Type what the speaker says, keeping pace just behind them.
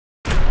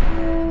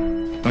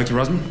Dr.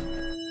 Rosman?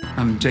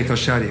 I'm Jake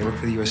Al-Shadi. I work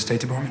for the U.S.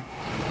 State Department.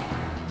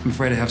 I'm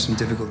afraid I have some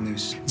difficult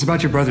news. It's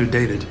about your brother,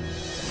 David.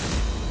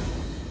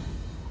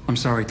 I'm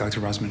sorry, Dr.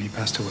 Rosman. He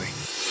passed away.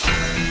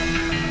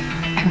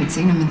 I haven't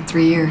seen him in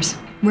 3 years.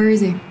 Where is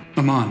he?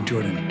 Amman,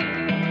 Jordan.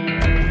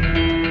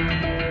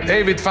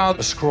 David found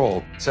a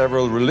scroll.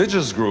 Several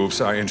religious groups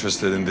are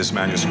interested in this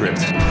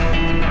manuscript.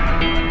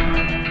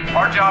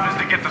 Our job is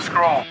to get the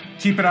scroll.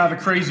 Keep it out of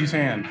the crazy's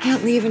hand. I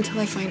can't leave until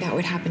I find out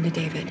what happened to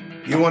David.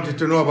 You wanted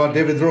to know about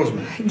David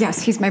Rosman?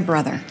 Yes, he's my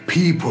brother.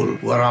 People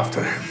were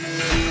after him.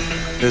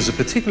 There's a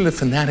particular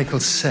fanatical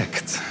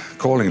sect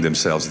calling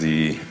themselves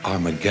the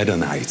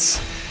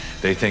Armageddonites.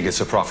 They think it's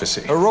a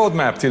prophecy, a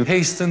roadmap to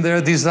hasten their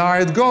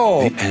desired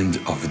goal, the end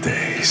of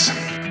days.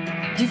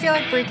 Do you feel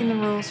like breaking the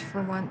rules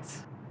for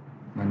once?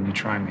 When you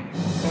try me.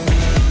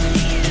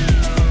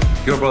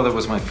 Your brother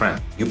was my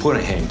friend. You put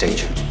him in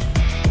danger.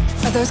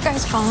 Are those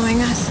guys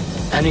following us?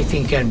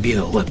 Anything can be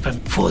a weapon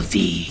for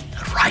the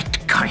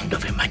right kind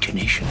of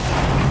imagination.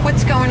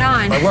 What's going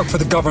on? I work for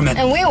the government.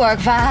 And we work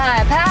for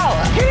high power.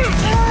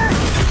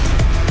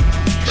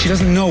 She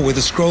doesn't know where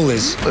the scroll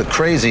is. The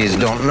crazies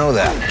don't know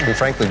that. And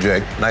frankly,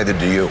 Jake, neither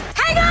do you.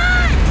 Hang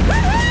on!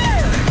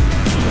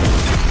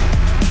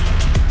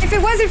 If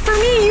it wasn't for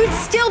me, you'd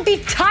still be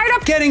tied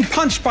up. Getting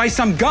punched by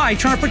some guy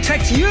trying to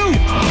protect you.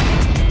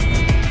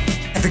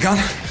 Have the gun?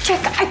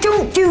 Jake, I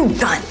don't do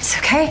guns,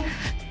 okay?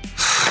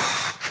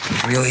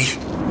 Really?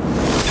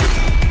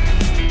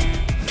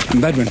 I'm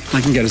bedridden.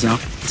 I can get us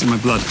out. It's in my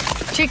blood.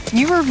 Jake,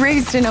 you were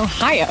raised in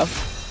Ohio.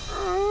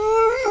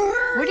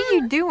 What are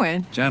you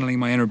doing? Channeling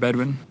my inner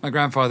Bedouin. My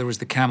grandfather was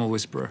the camel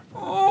whisperer.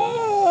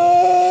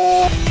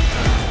 God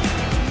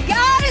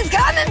is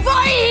coming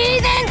for you,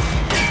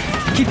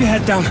 heathens! Keep your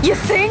head down. You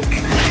think?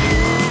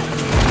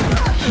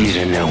 You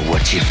don't know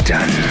what you've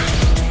done.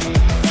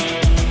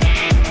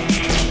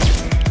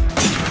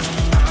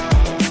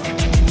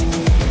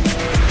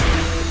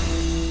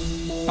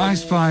 I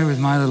spy with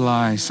my little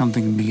eye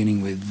something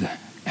beginning with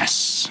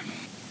S.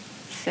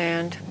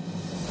 Sand.